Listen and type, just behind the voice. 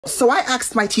So I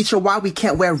asked my teacher why we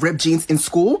can't wear ripped jeans in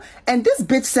school, and this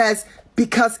bitch says,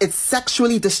 because it's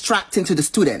sexually distracting to the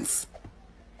students.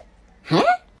 Huh?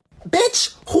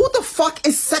 Bitch, who the fuck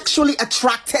is sexually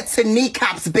attracted to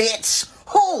kneecaps, bitch?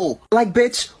 Who? Like,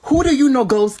 bitch, who do you know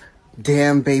goes,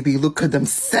 damn, baby, look at them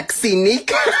sexy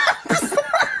kneecaps?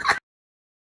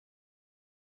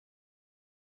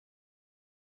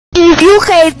 If you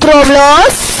hate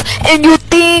roblox and you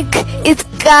think it's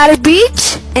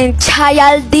garbage and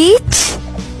childish,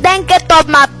 then get off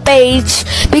my page,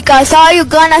 because all you're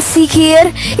gonna see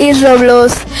here is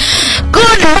roblox.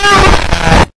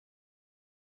 Goodbye!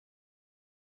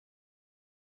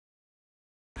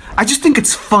 I just think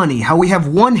it's funny how we have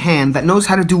one hand that knows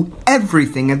how to do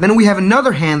everything, and then we have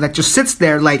another hand that just sits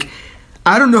there like,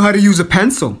 I don't know how to use a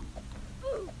pencil.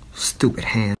 Stupid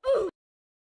hand.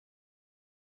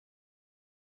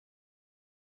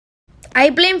 I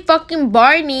blame fucking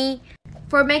Barney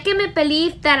for making me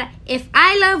believe that if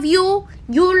I love you,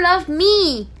 you love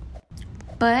me.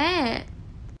 But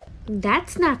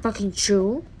that's not fucking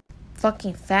true.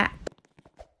 Fucking fat.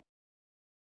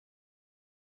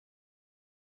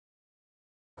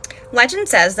 Legend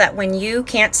says that when you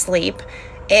can't sleep,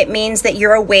 it means that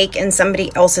you're awake in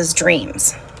somebody else's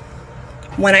dreams.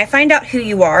 When I find out who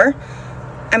you are,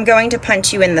 I'm going to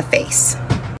punch you in the face.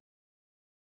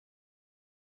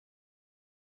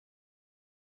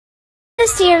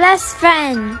 Who's your best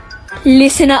friend?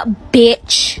 Listen up,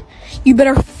 bitch. You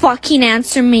better fucking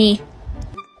answer me.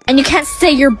 And you can't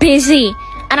say you're busy.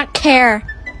 I don't care.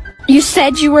 You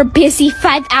said you were busy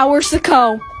 5 hours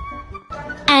ago.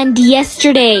 And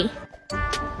yesterday.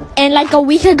 And like a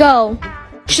week ago.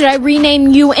 Should I rename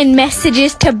you in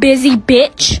messages to busy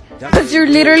bitch? Because you're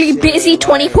literally busy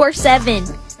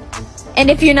 24/7. And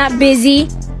if you're not busy,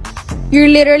 you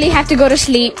literally have to go to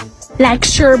sleep. Like,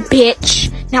 sure, bitch.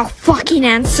 Now fucking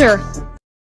answer.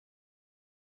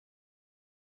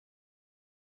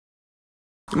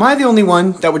 Am I the only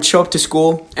one that would show up to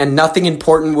school and nothing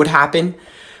important would happen?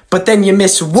 But then you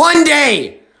miss one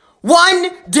day!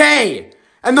 One day!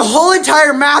 And the whole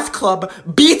entire math club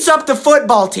beats up the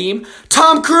football team.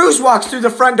 Tom Cruise walks through the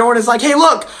front door and is like, hey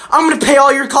look, I'm gonna pay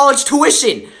all your college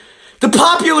tuition. The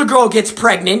popular girl gets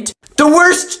pregnant. The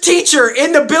worst teacher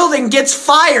in the building gets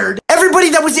fired. Everybody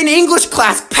that was in English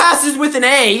class passes with an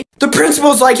A. The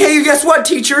principal's like, hey, guess what,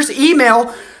 teachers?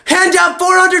 Email. Hand out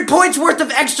 400 points worth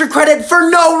of extra credit for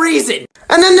no reason.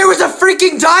 And then there was a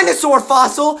freaking dinosaur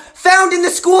fossil found in the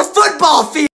school football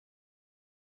field.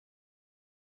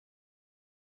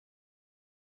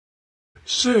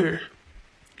 Sir,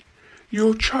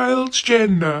 your child's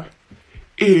gender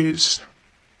is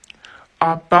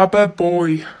a baby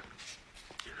boy.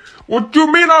 What do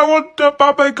you mean I want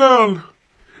a baby girl?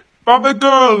 Baby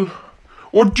girl.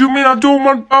 What do you mean I don't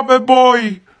want baby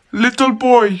boy? Little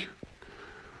boy.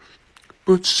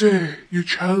 But sir, your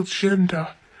child's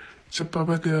gender is a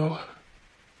baby girl.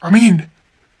 I mean,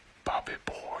 baby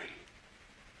boy.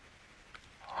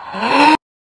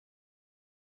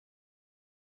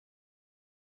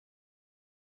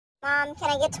 Mom, can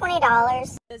I get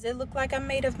 $20? Does it look like I'm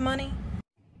made of money?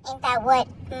 Ain't that what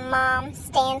MOM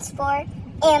stands for?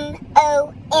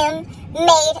 M-O-M,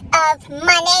 made of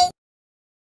money.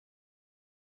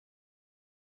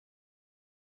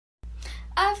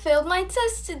 I failed my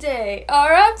test today.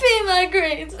 R.I.P. my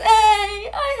grades.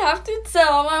 Hey, I have to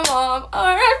tell my mom.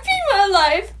 R.I.P. my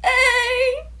life.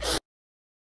 Hey.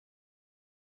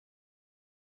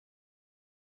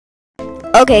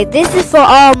 Okay, this is for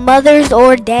all mothers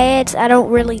or dads. I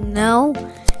don't really know.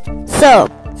 So,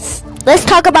 let's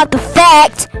talk about the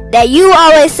fact that you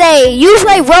always say you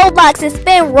play Roblox and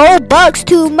spend Robux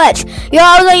too much. You're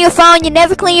always on your phone, you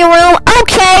never clean your room.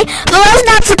 Okay, but let's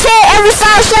not pretend every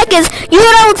 5 seconds you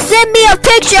don't send me a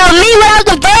picture of me without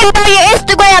the baby on your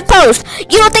Instagram post.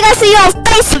 You don't think I see you on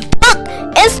Facebook,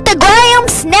 Instagram,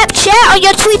 Snapchat, on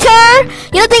your Twitter?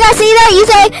 You don't think I see that? You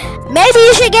say, maybe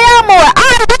you should get out more. I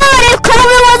would if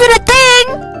COVID wasn't a thing.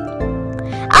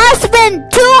 I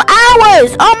spend 2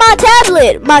 hours on my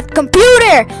tablet, my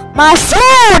computer, my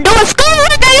phone, doing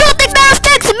schoolwork, and you don't think that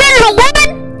affects men or women?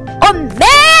 Or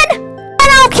man? I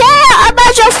don't care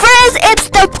about your friend's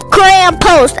Instagram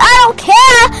post. I don't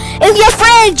care if your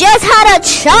friend just had a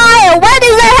child. What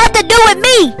does that have to do with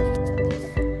me?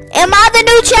 Am I the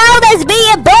new child that's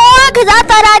being born? Because I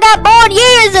thought I got born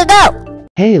years ago.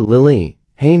 Hey Lily.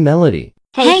 Hey Melody.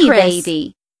 Hey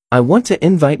baby. I want to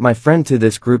invite my friend to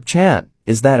this group chat.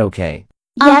 Is that okay?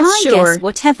 Yes, sure. Guess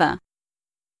whatever.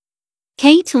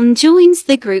 Caitlin joins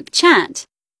the group chat.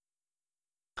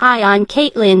 Hi, I'm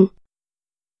Caitlin.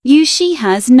 She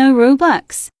has no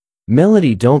Robux.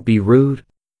 Melody, don't be rude.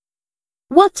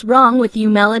 What's wrong with you,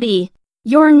 Melody?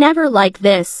 You're never like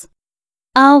this.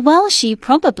 Well, she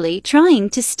probably trying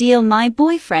to steal my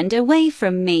boyfriend away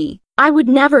from me. I would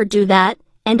never do that,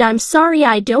 and I'm sorry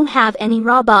I don't have any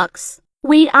Robux.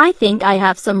 Wait, I think I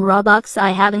have some Robux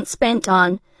I haven't spent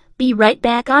on. Be right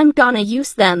back, I'm gonna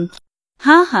use them.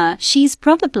 Haha, she's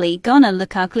probably gonna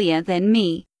look uglier than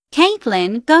me.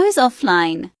 Caitlin goes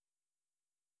offline.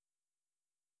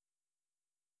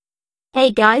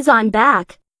 Hey guys, I'm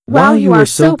back. Wow, you are are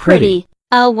so pretty.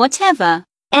 Whatever.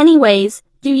 Anyways,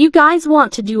 do you guys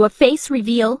want to do a face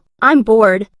reveal? I'm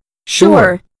bored.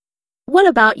 Sure. What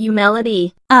about you,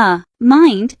 Melody?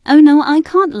 Mind? Oh no, I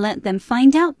can't let them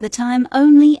find out that I'm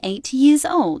only 8 years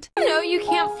old. You know you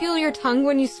can't feel your tongue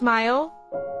when you smile.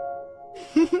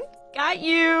 Got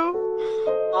you.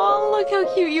 Oh, look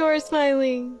how cute you are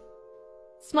smiling.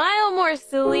 Smile more,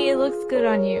 silly. It looks good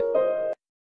on you.